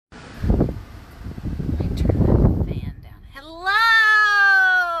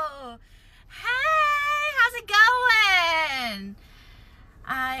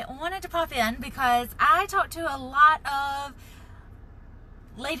in because I talk to a lot of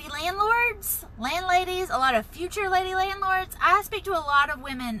lady landlords, landladies, a lot of future lady landlords. I speak to a lot of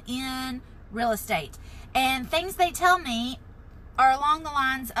women in real estate, and things they tell me are along the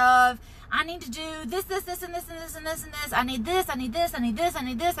lines of, I need to do this, this, this, and this, and this, and this, and this. I need this, I need this, I need this, I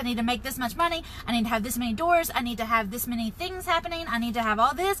need this. I need to make this much money. I need to have this many doors. I need to have this many things happening. I need to have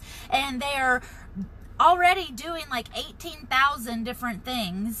all this. And they're already doing like 18,000 different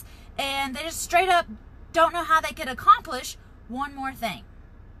things. And they just straight up don't know how they could accomplish one more thing.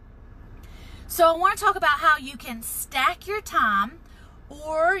 So I want to talk about how you can stack your time,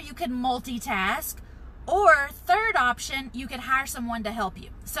 or you can multitask, or third option, you can hire someone to help you.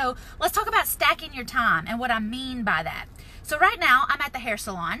 So let's talk about stacking your time and what I mean by that. So right now I'm at the hair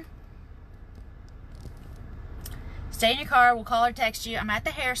salon. Stay in your car, we'll call or text you. I'm at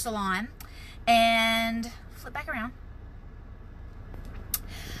the hair salon, and flip back around.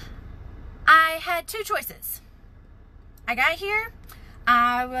 I had two choices. I got here,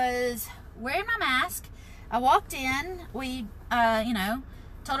 I was wearing my mask. I walked in, we,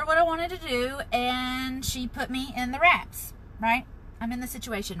 told her what I wanted to do, and she put me in the wraps, right? I'm in the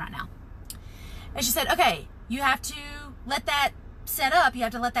situation right now. And she said, okay, you have to let that set up. You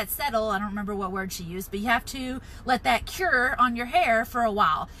have to let that settle. I don't remember what word she used, but you have to let that cure on your hair for a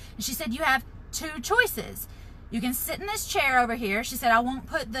while. And she said, you have two choices. You can sit in this chair over here. She said, I won't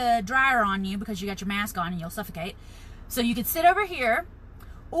put the dryer on you because you got your mask on and you'll suffocate. So you could sit over here,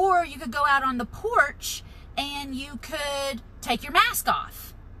 or you could go out on the porch and you could take your mask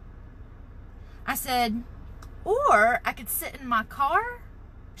off. I said, or I could sit in my car.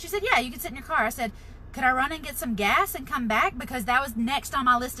 She said, yeah, you could sit in your car. I said, could I run and get some gas and come back? Because that was next on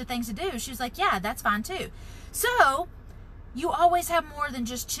my list of things to do. She was like, yeah, that's fine too. So you always have more than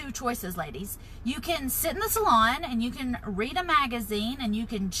just two choices, ladies. You can sit in the salon and you can read a magazine and you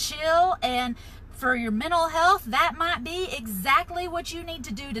can chill, and for your mental health, that might be exactly what you need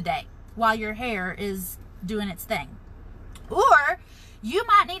to do today while your hair is doing its thing. Or you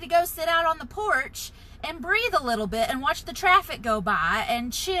might need to go sit out on the porch and breathe a little bit and watch the traffic go by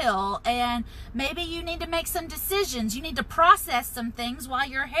and chill, and maybe you need to make some decisions. You need to process some things while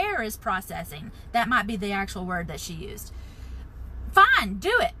your hair is processing. That might be the actual word that she used. Fine,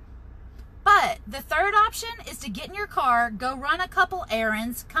 do it. But the third option is to get in your car, go run a couple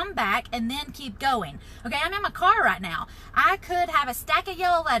errands, come back, and then keep going. Okay, I'm in my car right now. I could have a stack of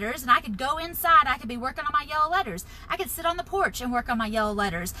yellow letters, and I could go inside. I could be working on my yellow letters. I could sit on the porch and work on my yellow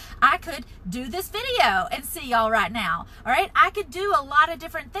letters. I could do this video and see y'all right now. All right, I could do a lot of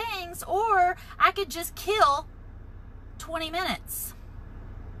different things, or I could just kill 20 minutes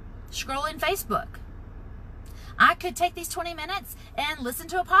scrolling Facebook. I could take these 20 minutes and listen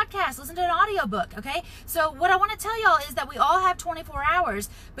to a podcast, listen to an audiobook, okay? So what I want to tell y'all is that we all have 24 hours,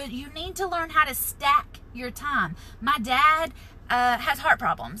 but you need to learn how to stack your time. My dad has heart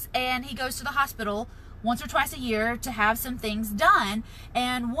problems, and he goes to the hospital once or twice a year to have some things done.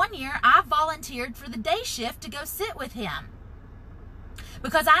 And one year I volunteered for the day shift to go sit with him,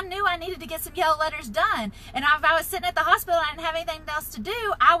 because I knew I needed to get some yellow letters done. And if I was sitting at the hospital and I didn't have anything else to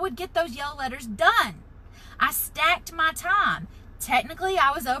do, I would get those yellow letters done. I stacked my time. Technically, I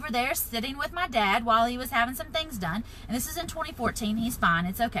was over there sitting with my dad while he was having some things done. And this is in 2014. He's fine.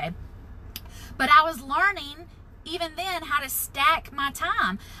 It's okay. But I was learning even then how to stack my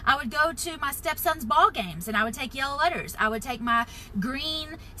time. I would go to my stepson's ball games and I would take yellow letters. I would take my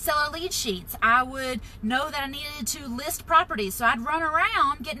green seller lead sheets. I would know that I needed to list properties, so I'd run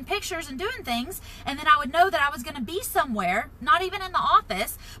around getting pictures and doing things, and then I would know that I was going to be somewhere, not even in the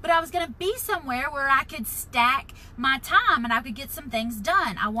office, but I was going to be somewhere where I could stack my time and I could get some things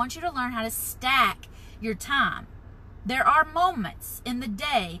done. I want you to learn how to stack your time. There are moments in the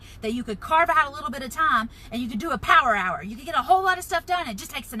day that you could carve out a little bit of time and you could do a power hour. You could get a whole lot of stuff done. It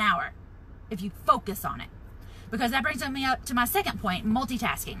just takes an hour if you focus on it. Because that brings me up to my second point,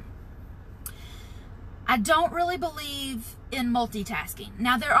 multitasking. I don't really believe in multitasking.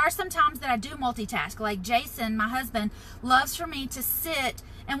 Now, there are some times that I do multitask. Like Jason, my husband, loves for me to sit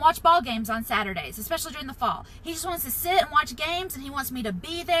and watch ball games on Saturdays, especially during the fall. He just wants to sit and watch games, and he wants me to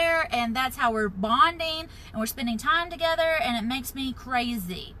be there, and that's how we're bonding and we're spending time together, and it makes me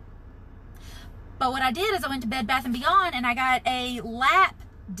crazy. But what I did is I went to Bed Bath & Beyond and I got a lap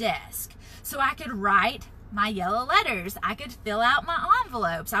desk so I could write my yellow letters. I could fill out my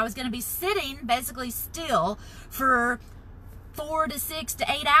envelopes. I was going to be sitting basically still for 4 to 6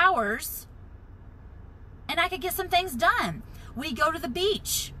 to 8 hours, and I could get some things done. We go to the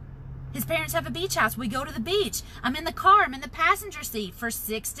beach His parents have a beach house. We go to the beach. I'm in the car. I'm in the passenger seat for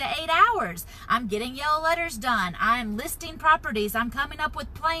 6 to 8 hours. I'm getting yellow letters done. I'm listing properties. I'm coming up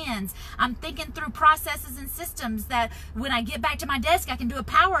with plans. I'm thinking through processes and systems that when I get back to my desk, I can do a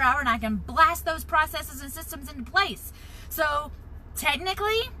power hour and I can blast those processes and systems into place. So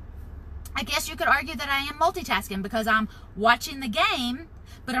technically, I guess you could argue that I am multitasking because I'm watching the game,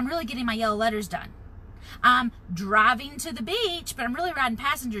 but I'm really getting my yellow letters done. I'm driving to the beach, but I'm really riding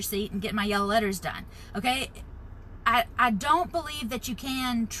passenger seat and getting my yellow letters done. Okay? I don't believe that you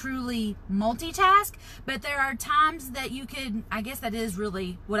can truly multitask, but there are times that you could, I guess that is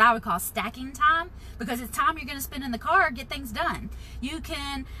really what I would call stacking time, because it's time you're going to spend in the car, get things done. You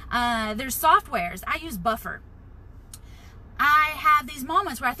can, there's softwares. I use Buffer. I have these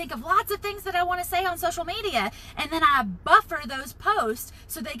moments where I think of lots of things that I want to say on social media, and then I buffer those posts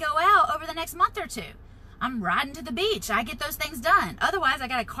so they go out over the next month or two. I'm riding to the beach. I get those things done. Otherwise, I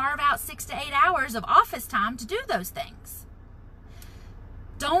got to carve out 6 to 8 hours of office time to do those things.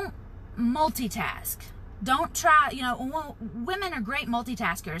 Don't multitask. Don't try, women are great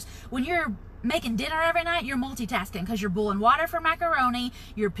multitaskers. When you're making dinner every night, you're multitasking because you're boiling water for macaroni,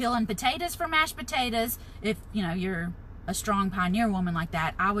 you're peeling potatoes for mashed potatoes. If, you're a strong pioneer woman like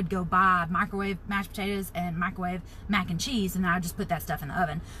that, I would go buy microwave mashed potatoes and microwave mac and cheese, and I would just put that stuff in the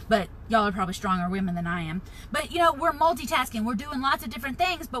oven. But y'all are probably stronger women than I am. But we're multitasking. We're doing lots of different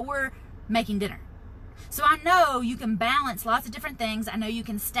things, but we're making dinner. So I know you can balance lots of different things. I know you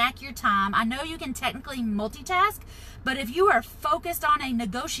can stack your time. I know you can technically multitask, but if you are focused on a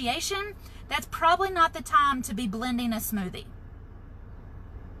negotiation, that's probably not the time to be blending a smoothie.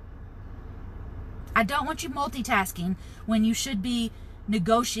 I don't want you multitasking when you should be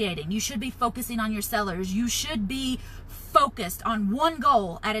negotiating. You should be focusing on your sellers. You should be focused on one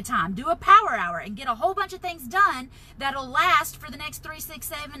goal at a time. Do a power hour and get a whole bunch of things done that'll last for the next 3, 6,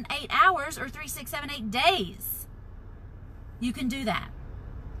 7, 8 hours or 3, 6, 7, 8 days. You can do that.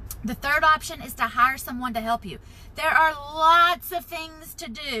 The third option is to hire someone to help you. There are lots of things to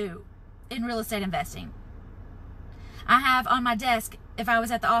do in real estate investing. I have on my desk, if I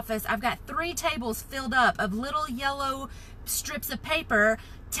was at the office, I've got 3 tables filled up of little yellow strips of paper,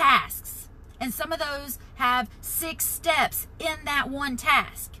 tasks. And some of those have 6 steps in that one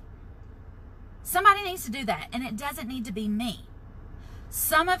task. Somebody needs to do that, and it doesn't need to be me.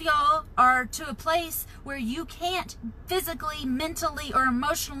 Some of y'all are to a place where you can't physically, mentally, or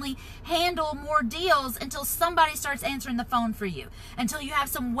emotionally handle more deals until somebody starts answering the phone for you, until you have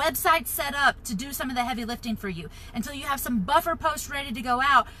some website set up to do some of the heavy lifting for you, until you have some buffer posts ready to go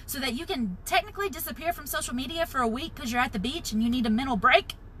out so that you can technically disappear from social media for a week because you're at the beach and you need a mental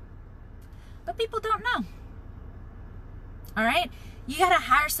break. But people don't know. All right? You got to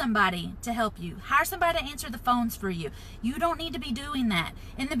hire somebody to help you. Hire somebody to answer the phones for you. You don't need to be doing that.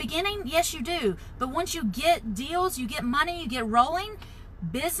 In the beginning, yes, you do. But once you get deals, you get money, you get rolling,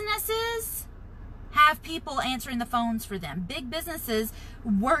 businesses have people answering the phones for them. Big businesses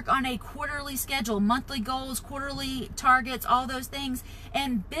work on a quarterly schedule, monthly goals, quarterly targets, all those things.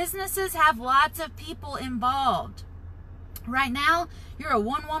 And businesses have lots of people involved. Right now, you're a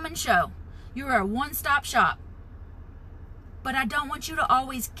one-woman show. You're a one-stop shop. But I don't want you to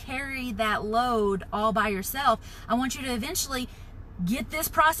always carry that load all by yourself. I want you to eventually get this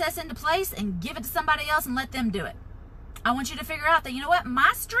process into place and give it to somebody else and let them do it. I want you to figure out that, you know what?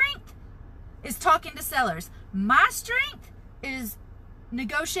 My strength is talking to sellers. My strength is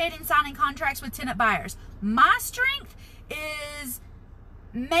negotiating, signing contracts with tenant buyers. My strength is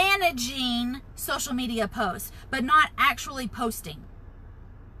managing social media posts, but not actually posting.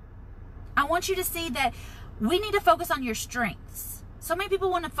 I want you to see that we need to focus on your strengths. So many people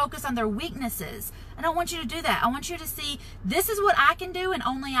want to focus on their weaknesses. I don't want you to do that. I want you to see this is what I can do and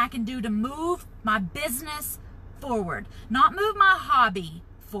only I can do to move my business forward. Not move my hobby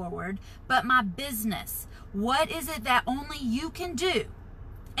forward, but my business. What is it that only you can do?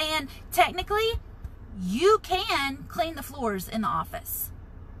 And technically, you can clean the floors in the office.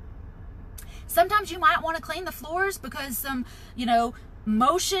 Sometimes you might want to clean the floors because some,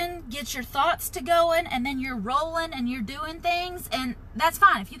 motion gets your thoughts to going, and then you're rolling and you're doing things, and that's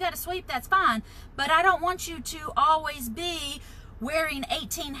fine. If you got to sweep, that's fine. But I don't want you to always be wearing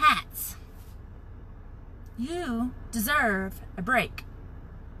 18 hats. You deserve a break.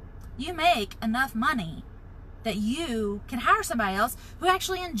 You make enough money that you can hire somebody else who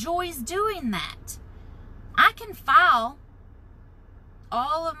actually enjoys doing that. I can file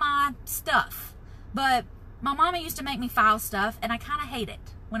all of my stuff, but my mama used to make me file stuff, and I kind of hate it.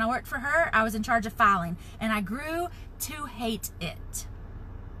 When I worked for her, I was in charge of filing, and I grew to hate it.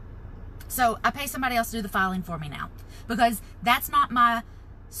 So I pay somebody else to do the filing for me now, because that's not my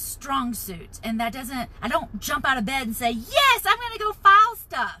strong suit. And I don't jump out of bed and say, yes, I'm going to go file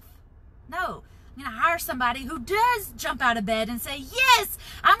stuff. No, I'm going to hire somebody who does jump out of bed and say, yes,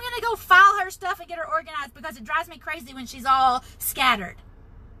 I'm going to go file her stuff and get her organized, because it drives me crazy when she's all scattered.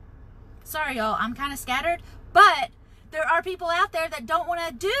 Sorry, y'all, I'm kind of scattered, but there are people out there that don't want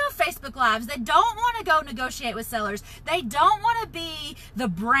to do Facebook Lives. They don't want to go negotiate with sellers. They don't want to be the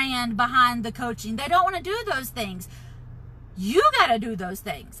brand behind the coaching. They don't want to do those things. You got to do those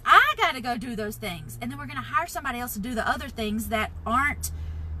things. I got to go do those things. And then we're going to hire somebody else to do the other things that aren't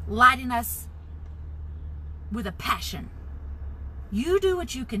lighting us with a passion. You do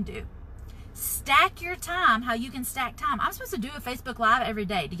what you can do. Stack your time how you can stack time. I'm supposed to do a Facebook Live every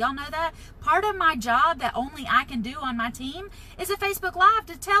day. Do y'all know that? Part of my job that only I can do on my team is a Facebook Live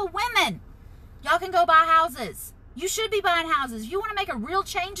to tell women, y'all can go buy houses. You should be buying houses. If you want to make a real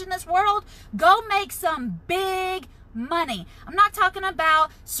change in this world, go make some big money. I'm not talking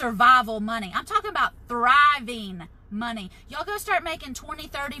about survival money. I'm talking about thriving money. Y'all go start making $20,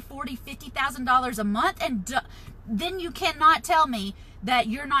 $30, $40, $50,000 a month, and then you cannot tell me that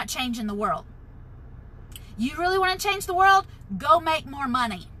you're not changing the world. You really want to change the world? Go make more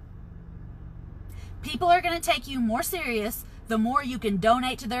money. People are going to take you more serious the more you can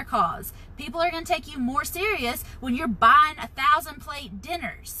donate to their cause. People are going to take you more serious when you're buying 1,000-plate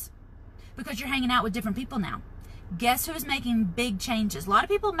dinners, because you're hanging out with different people now. Guess who's making big changes? A lot of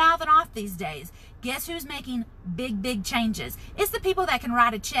people mouthing off these days. Guess who's making big changes? It's the people that can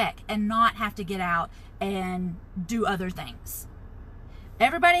write a check and not have to get out and do other things.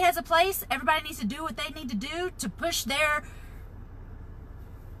 Everybody has a place. Everybody needs to do what they need to do to push their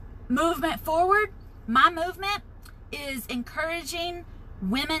movement forward. My movement is encouraging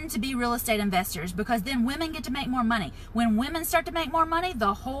women to be real estate investors, because then women get to make more money. When women start to make more money,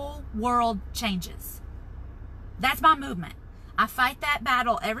 the whole world changes. That's my movement. I fight that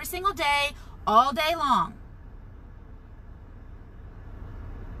battle every single day, all day long.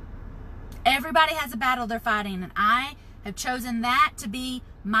 Everybody has a battle they're fighting, and I have chosen that to be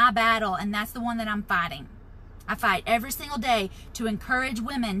my battle, and that's the one that I'm fighting. I fight every single day to encourage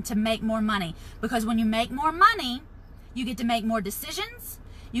women to make more money, because when you make more money, you get to make more decisions,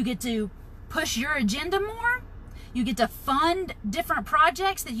 you get to push your agenda more, you get to fund different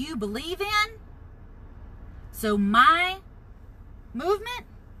projects that you believe in. So my movement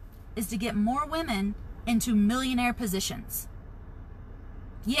is to get more women into millionaire positions.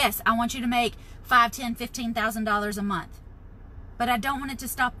 Yes, I want you to make $5,000, $10,000, $15,000 a month. But I don't want it to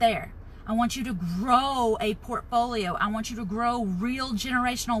stop there. I want you to grow a portfolio. I want you to grow real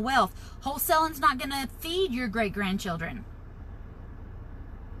generational wealth. Wholesaling's not going to feed your great-grandchildren.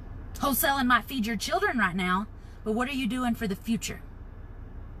 Wholesaling might feed your children right now, but what are you doing for the future?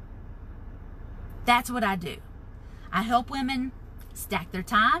 That's what I do. I help women stack their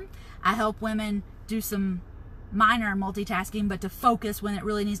time. I help women do some minor multitasking, but to focus when it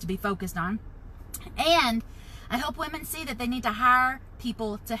really needs to be focused on. And I help women see that they need to hire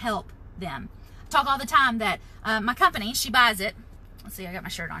people to help them. I talk all the time that my company, She Buys It. Let's see, I got my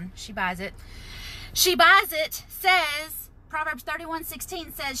shirt on. She Buys It. She Buys It says, Proverbs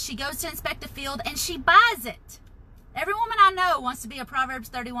 31:16 says, she goes to inspect a field and she buys it. Every woman I know wants to be a Proverbs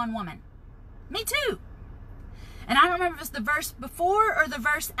 31 woman. Me too. And I don't remember if it's the verse before or the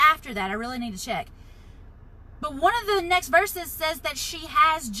verse after that. I really need to check. But one of the next verses says that she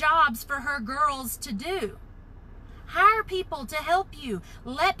has jobs for her girls to do. Hire people to help you.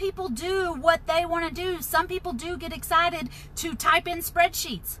 Let people do what they want to do. Some people do get excited to type in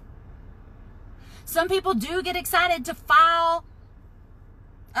spreadsheets. Some people do get excited to file,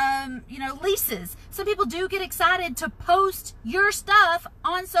 leases. Some people do get excited to post your stuff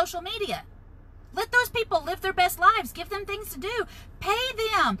on social media. Let those people live their best lives. Give them things to do. Pay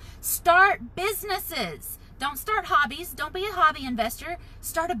them. Start businesses. Don't start hobbies. Don't be a hobby investor.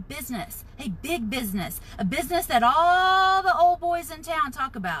 Start a business, a big business, a business that all the old boys in town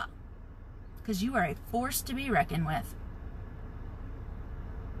talk about, because you are a force to be reckoned with.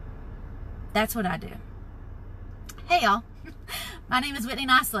 That's what I do. Hey, y'all. My name is Whitney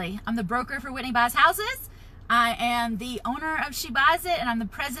Nicely. I'm the broker for Whitney Buys Houses. I am the owner of She Buys It, and I'm the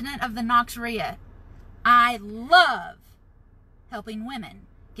president of the Knox RIA. I love helping women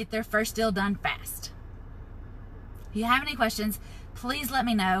get their first deal done fast. If you have any questions, please let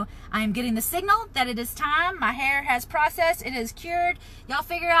me know. I am getting the signal that it is time. My hair has processed. It is cured. Y'all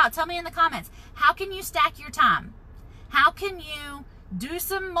figure out. Tell me in the comments. How can you stack your time? How can you do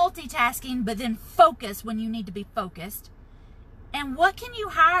some multitasking, but then focus when you need to be focused? And what can you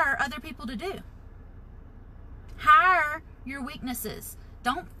hire other people to do? Hire your weaknesses.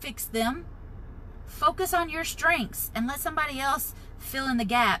 Don't fix them. Focus on your strengths and let somebody else fill in the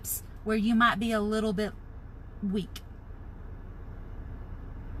gaps where you might be a little bit weak.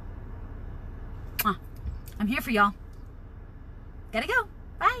 I'm here for y'all. Gotta go.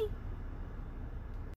 Bye.